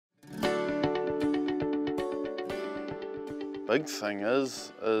big thing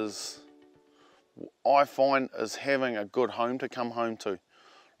is I find is having a good home to come home to.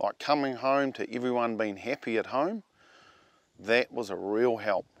 Like coming home to everyone being happy at home, that was a real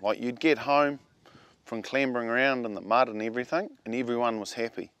help. Like you'd get home from clambering around in the mud and everything, and everyone was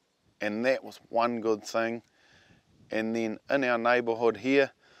happy. And that was one good thing. And then in our neighbourhood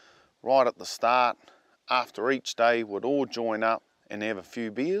here, right at the start, after each day, we'd all join up and have a few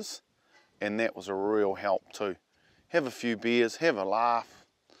beers, and that was a real help too. Have a few beers, have a laugh,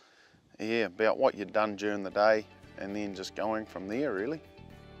 yeah, about what you'd done during the day, and then just going from there really.